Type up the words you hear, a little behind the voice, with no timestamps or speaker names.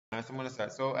So I'm going to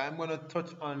start. So I'm going to touch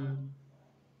on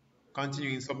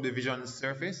continuing subdivision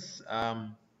surface.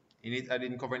 In it, I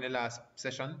didn't cover in the last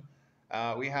session.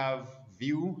 We have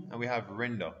view and we have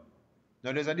render.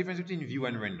 Now there's a difference between view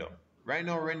and render. Right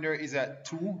now render is at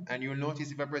 2, and you'll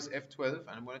notice if I press F12, and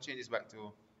I'm going to change this back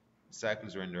to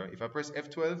cycles render. If I press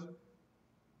F12,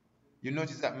 you'll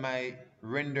notice that my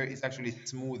render is actually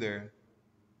smoother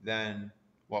than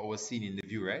what was seen in the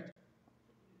view, right?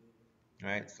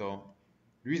 Right. So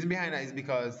the reason behind that is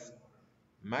because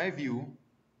my view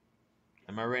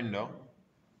and my render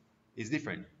is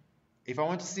different. If I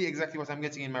want to see exactly what I'm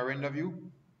getting in my render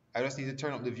view, I just need to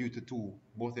turn up the view to 2,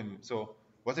 both of them. So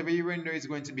whatever you render is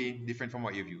going to be different from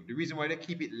what you view. The reason why they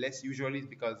keep it less usually is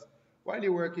because while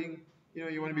you're working,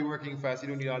 you want to be working fast. You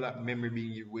don't need all that memory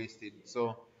being wasted.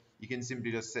 So you can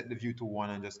simply just set the view to 1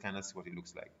 and just kind of see what it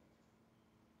looks like.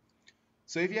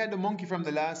 So if you had the monkey from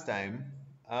the last time,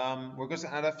 we're going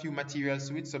to add a few materials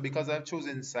to it. So because I've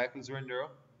chosen cycles renderer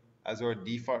as our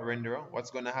default renderer,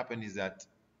 what's going to happen is that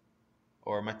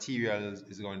our materials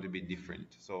is going to be different.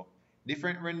 So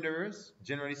different renderers,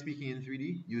 generally speaking in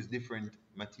 3D, use different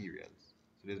materials.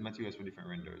 So there's materials for different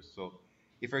renderers. So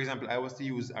if, for example, I was to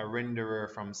use a renderer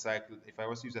from Cycle, if I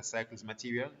was to use a Cycles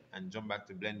material and jump back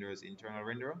to Blender's internal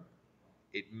renderer,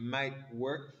 it might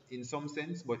work in some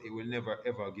sense, but it will never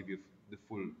ever give you the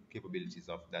full capabilities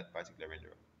of that particular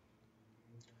renderer.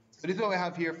 So this is what we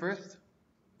have here first.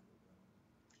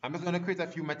 I'm just going to create a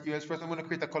few materials. First, I'm going to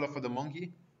create a color for the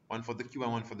monkey, one for the cube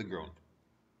and one for the ground.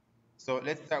 So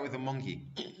let's start with the monkey.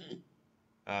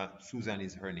 Susan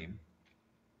is her name,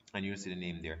 and you'll see the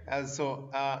name there.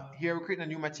 Here we're creating a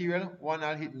new material. One,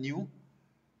 I'll hit new.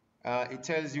 It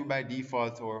tells you by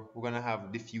default, or we're gonna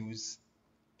have diffuse,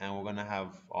 and we're gonna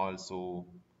have also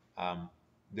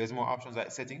there's more options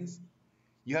like settings.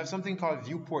 You have something called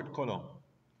viewport color,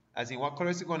 as in what color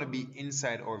is it going to be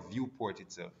inside our viewport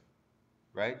itself,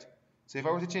 right? So if I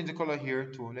were to change the color here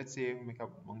to, let's say, make a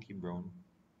monkey brown,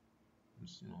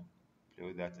 just play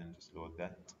with that and just load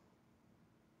that,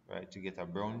 right, to get a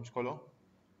brown color.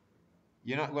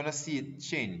 You're not going to see it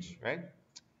change, right?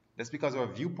 That's because our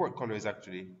viewport color is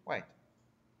actually white.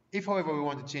 If, however, we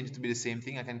want to change it to be the same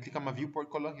thing, I can click on my viewport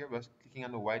color here by clicking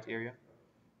on the white area,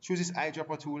 choose this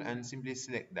eyedropper tool and simply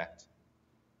select that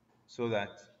so that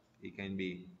it can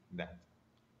be that.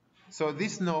 So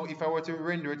this now, if I were to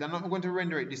render it, I'm not going to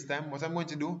render it this time. What I'm going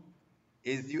to do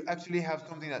is you actually have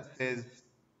something that says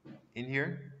in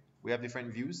here, we have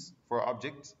different views for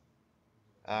objects.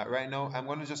 Right now, I'm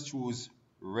going to just choose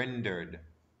rendered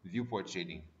viewport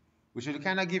shading, which will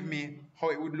kind of give me how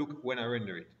it would look when I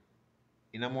render it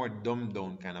in a more dumbed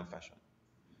down kind of fashion.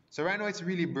 So right now it's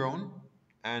really brown,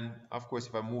 and of course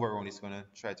if I move around it's going to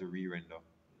try to re-render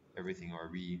everything or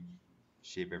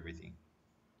reshape everything.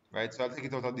 Right, so I'll take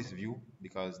it out of this view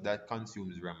because that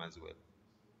consumes RAM as well.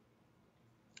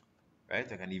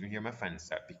 Right, I can even hear my fan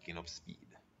start picking up speed.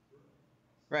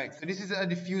 Right, so this is a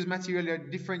diffuse material. There are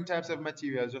different types of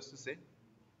materials, just to say.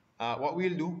 What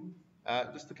we'll do,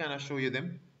 just to kind of show you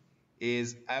them,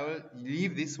 is I will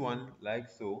leave this one like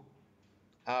so.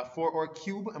 For our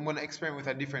cube, I'm going to experiment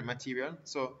with a different material.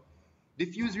 So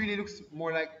diffuse really looks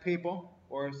more like paper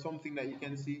or something that you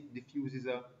can see. Diffuse is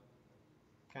a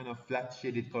kind of flat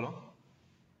shaded color.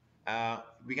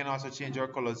 We can also change our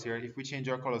colors here. If we change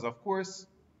our colors, of course,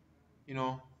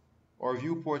 our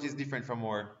viewport is different from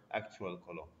our actual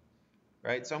color,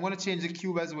 right? So I'm going to change the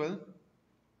cube as well.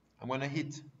 I'm going to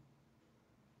hit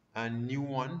a new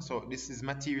one. So this is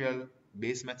material,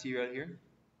 base material here.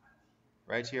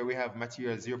 Right here we have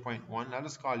material 0.1. I'll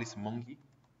just call this monkey.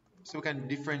 So we can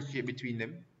differentiate between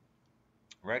them.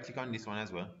 Right click on this one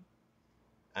as well.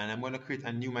 And I'm going to create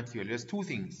a new material. There's two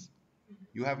things.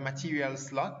 You have material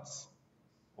slots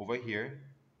over here,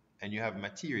 and you have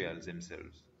materials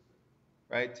themselves.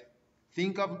 Right?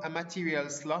 Think of a material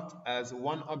slot as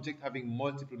one object having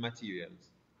multiple materials.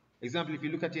 Example, if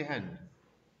you look at your hand,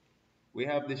 we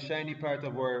have the shiny part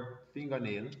of our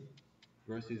fingernail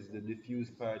versus the diffuse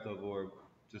part of our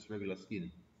just regular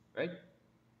skin, right?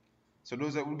 So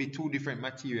those will be two different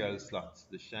material slots,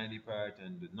 the shiny part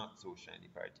and the not so shiny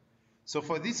part. So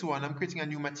for this one, I'm creating a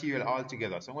new material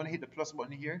altogether. So I'm going to hit the plus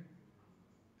button here,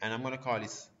 and I'm going to call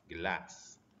this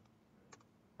glass,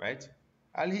 right?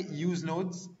 I'll hit use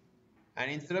nodes,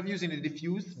 and instead of using the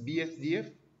diffuse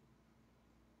BSDF,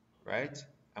 right,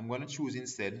 I'm going to choose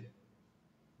instead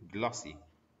glossy.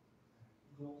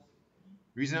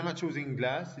 Reason I'm not choosing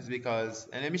glass is because,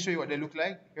 and let me show you what they look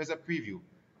like. Here's a preview.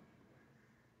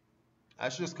 I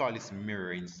should just call this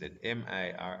mirror instead,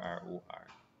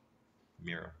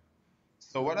 mirror.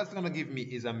 So what that's going to give me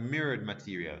is a mirrored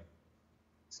material.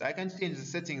 So I can change the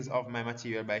settings of my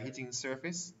material by hitting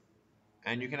surface,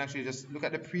 and you can actually just look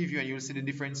at the preview and you'll see the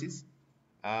differences.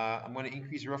 I'm going to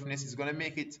increase roughness. It's going to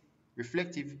make it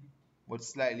reflective, but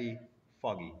slightly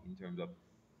foggy in terms of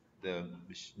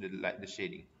the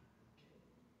shading.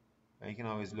 And you can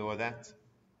always lower that,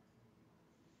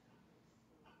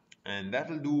 and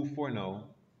that'll do for now.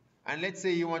 And let's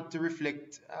say you want to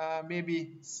reflect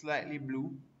maybe slightly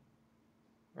blue,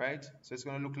 right? So it's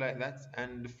going to look like that.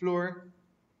 And the floor,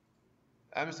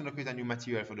 I'm just going to create a new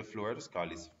material for the floor. I'll just call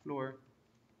this floor,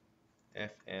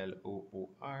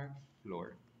 Floor,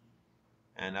 floor.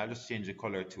 And I'll just change the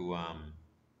color to,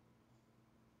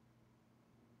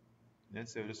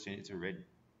 let's say I'll just change it to red,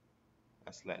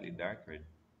 a slightly dark red.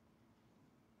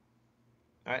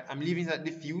 All right, I'm leaving that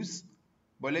diffuse,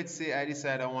 but let's say I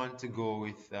decide I want to go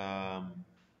with, I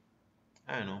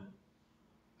don't know,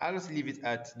 I'll just leave it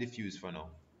at diffuse for now.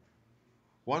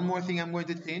 One more thing I'm going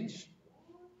to change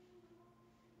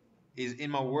is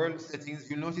in my world settings.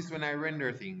 You'll notice when I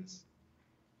render things,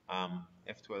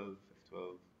 F12,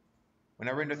 F12, when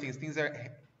I render things, things are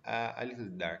a little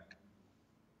dark,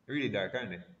 really dark,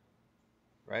 aren't they?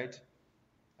 Right?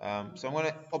 So I'm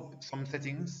gonna up some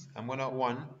settings. I'm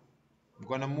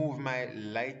gonna move my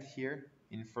light here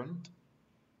in front.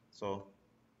 So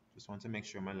just want to make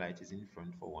sure my light is in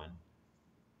front for one.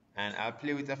 And I'll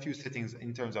play with a few settings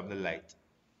in terms of the light.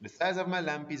 The size of my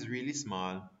lamp is really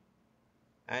small.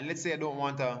 And let's say I don't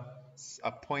want a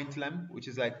point lamp, which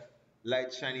is like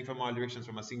light shining from all directions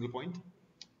from a single point.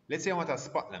 Let's say I want a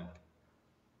spot lamp,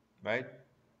 right?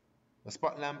 The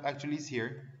spot lamp actually is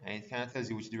here, and it kind of tells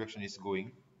you which direction it's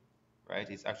going, right?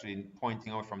 It's actually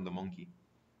pointing out from the monkey.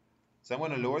 So I'm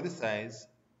going to lower the size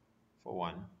for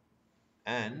one,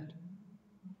 and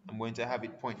I'm going to have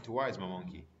it point towards my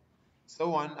monkey. So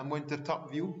one, I'm going to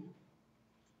top view,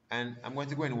 and I'm going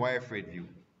to go in wireframe view,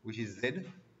 which is Z,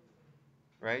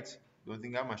 right? Don't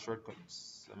think I have my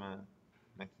shortcuts,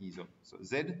 my keys up. So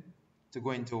Z to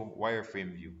go into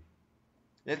wireframe view.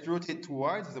 Let's rotate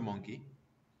towards the monkey.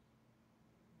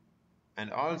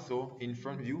 And also in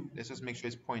front view, let's just make sure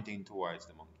it's pointing towards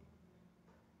the monkey.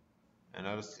 And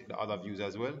I'll just take the other views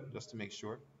as well, just to make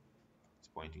sure it's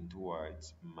pointing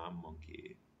towards my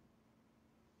monkey.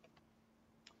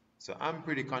 So I'm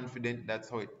pretty confident that's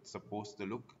how it's supposed to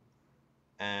look.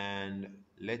 And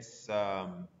let's, I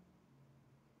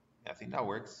think that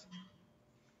works.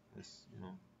 Just,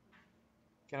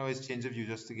 can always change the view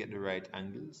just to get the right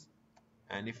angles.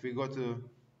 And if we go to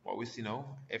what we see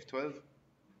now, F12,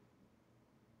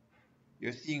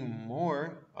 you're seeing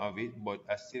more of it, but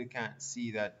I still can't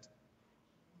see that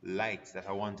light that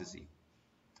I want to see.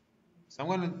 So I'm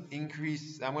going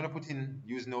to I'm going to put in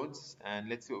use nodes, and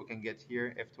let's see what we can get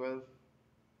here, F12.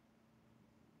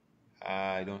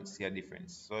 I don't see a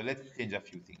difference. So let's change a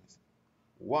few things.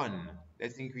 One,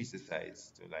 let's increase the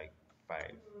size to like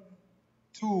 5.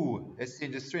 Two, let's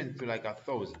change the strength to like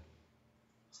 1,000.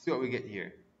 See what we get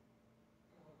here.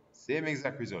 Same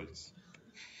exact results.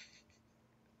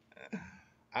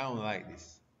 I don't like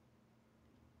this.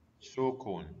 Show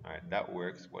cone. Alright, that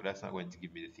works, but that's not going to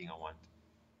give me the thing I want.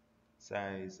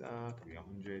 Size,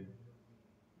 300.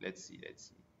 Let's see.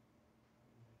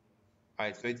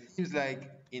 Alright, so it seems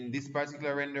like in this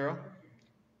particular renderer,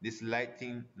 this light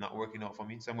thing not working out for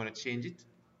me, so I'm going to change it.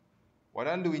 What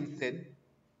I'll do instead,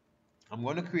 I'm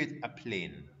going to create a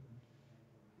plane.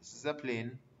 This is a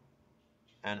plane,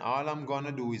 and all I'm going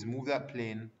to do is move that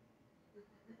plane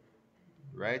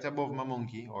right above my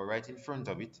monkey, or right in front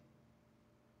of it,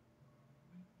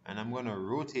 and I'm going to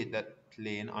rotate that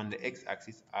plane on the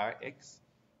x-axis, Rx.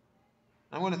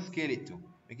 I'm going to scale it too,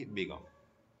 make it bigger.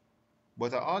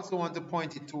 But I also want to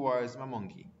point it towards my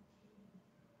monkey.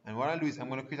 And what I'll do is I'm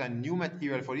going to create a new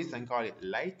material for this and call it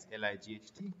light,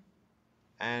 L-I-G-H-T.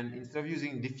 And instead of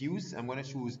using diffuse, I'm going to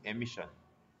choose emission,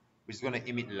 which is going to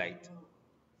emit light.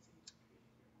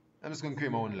 I'm just going to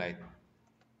create my own light.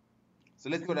 So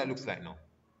let's see what that looks like now.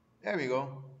 There we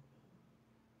go.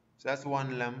 So that's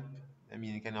one lamp. I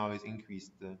mean, you can always increase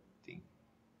the thing,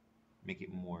 make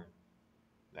it more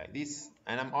like this.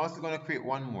 And I'm also going to create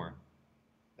one more.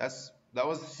 That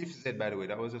was Shift Z, by the way.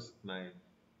 That was just my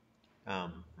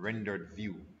rendered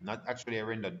view, not actually a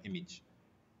rendered image.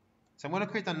 So I'm going to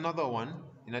create another one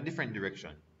in a different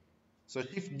direction. So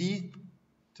Shift D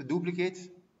to duplicate.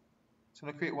 So I'm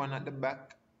going to create one at the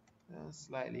back,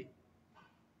 slightly,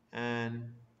 and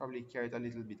probably carry it a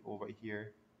little bit over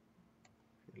here,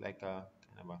 like a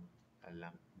kind of a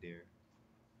lamp there,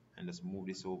 and just move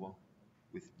this over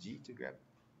with G to grab.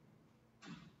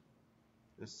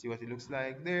 Just see what it looks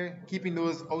like there, keeping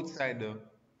those outside the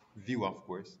view, of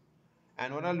course.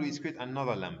 And what I'll do is create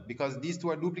another lamp because these two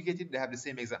are duplicated, they have the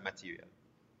same exact material,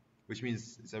 which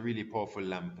means it's a really powerful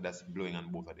lamp that's blowing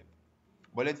on both of them.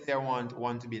 But let's say I want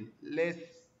one to be less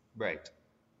bright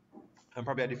and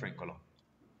probably a different color.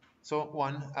 So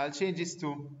one, I'll change this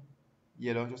to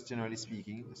yellow, just generally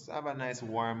speaking. Just have a nice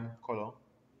warm color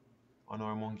on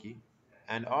our monkey.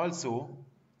 And also,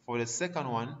 for the second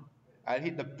one, I'll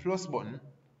hit the plus button,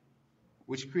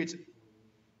 which creates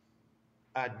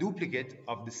a duplicate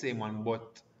of the same one,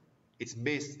 but it's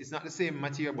not the same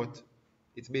material, but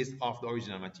it's based off the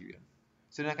original material.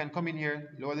 So then I can come in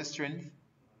here, lower the strength,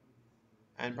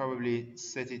 and probably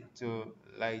set it to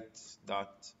light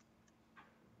dot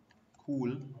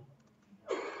cool,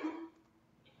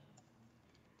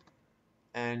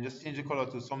 and just change the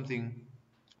color to something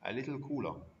a little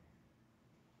cooler,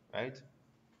 right?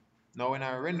 Now when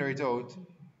I render it out,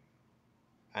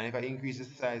 and if I increase the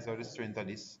size or the strength of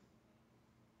this,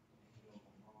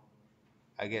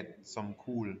 I get some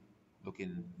cool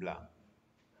looking blank.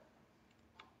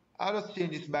 I'll just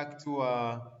change this back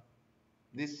to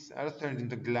this, I'll just turn it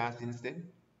into glass instead.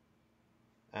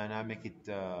 And I'll make it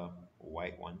a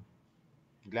white one.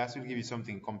 Glass will give you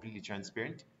something completely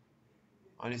transparent,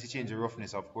 unless you change the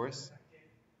roughness, of course,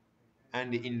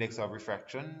 and the index of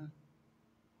refraction.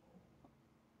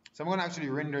 So I'm gonna actually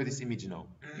render this image now.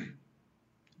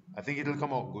 I think it'll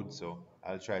come out good, so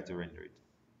I'll try to render it.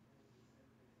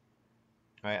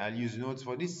 All right, I'll use nodes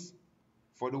for this,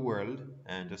 for the world,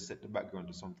 and just set the background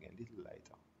to something a little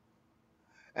lighter.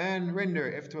 And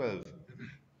render F12.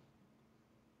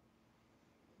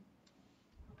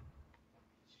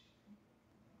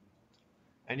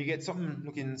 And you get something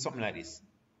looking something like this.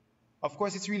 Of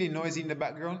course, it's really noisy in the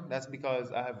background. That's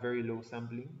because I have very low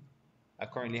sampling. I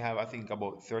currently have, I think,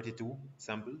 about 32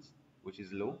 samples, which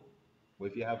is low. But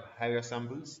if you have higher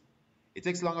samples, it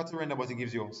takes longer to render, but it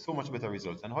gives you so much better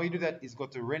results. And how you do that is go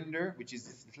to render, which is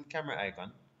this little camera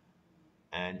icon.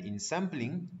 And in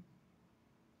sampling,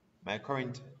 my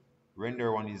current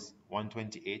render one is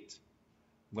 128.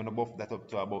 I'm gonna buff that up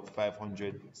to about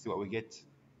 500, see what we get.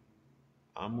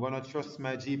 I'm gonna trust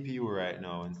my GPU right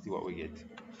now and see what we get.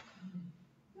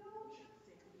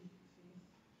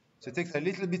 So it takes a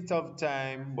little bit of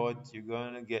time, but you're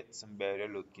gonna get some better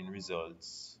looking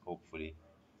results, hopefully.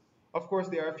 Of course,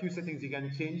 there are a few settings you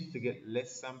can change to get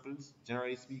less samples,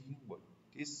 generally speaking, but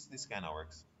this kind of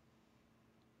works.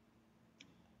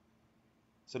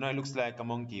 So now it looks like a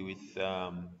monkey with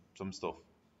some stuff.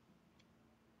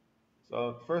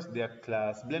 So first, their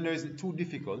class. Blender isn't too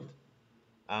difficult.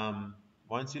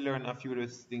 Once you learn a few of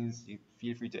those things, you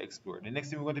feel free to explore. The next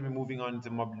thing we're going to be moving on to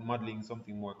modeling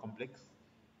something more complex.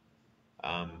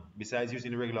 Besides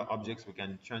using the regular objects, we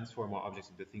can transform our objects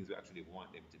into things we actually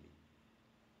want them to be.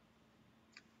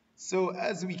 So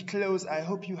as we close, I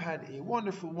hope you had a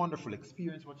wonderful, wonderful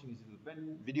experience watching these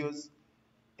little videos,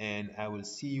 and I will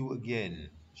see you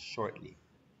again shortly.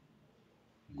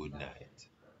 Good night.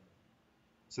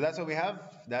 So that's what we have.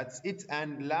 That's it.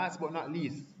 And last but not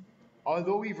least,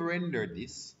 although we've rendered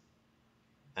this,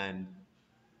 and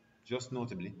just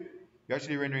notably, you're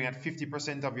actually rendering at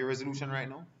 50% of your resolution right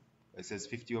now. It says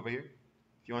 50 over here.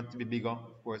 If you want it to be bigger,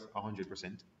 of course,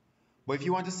 100%. But if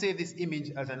you want to save this image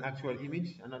as an actual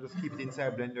image and not just keep it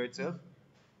inside Blender itself,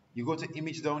 you go to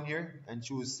image down here and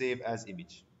choose save as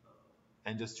image.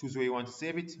 And just choose where you want to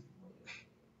save it.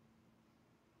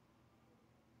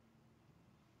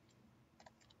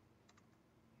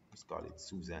 Let's call it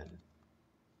Suzanne.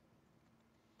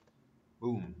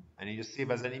 Boom. And you just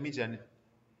save as an image and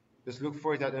just look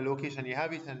for it at the location you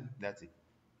have it, and that's it.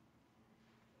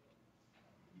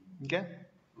 Okay?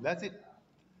 That's it.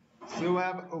 So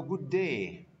have a good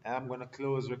day. I'm gonna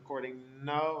close recording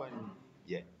now, and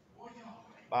yeah.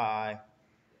 Bye.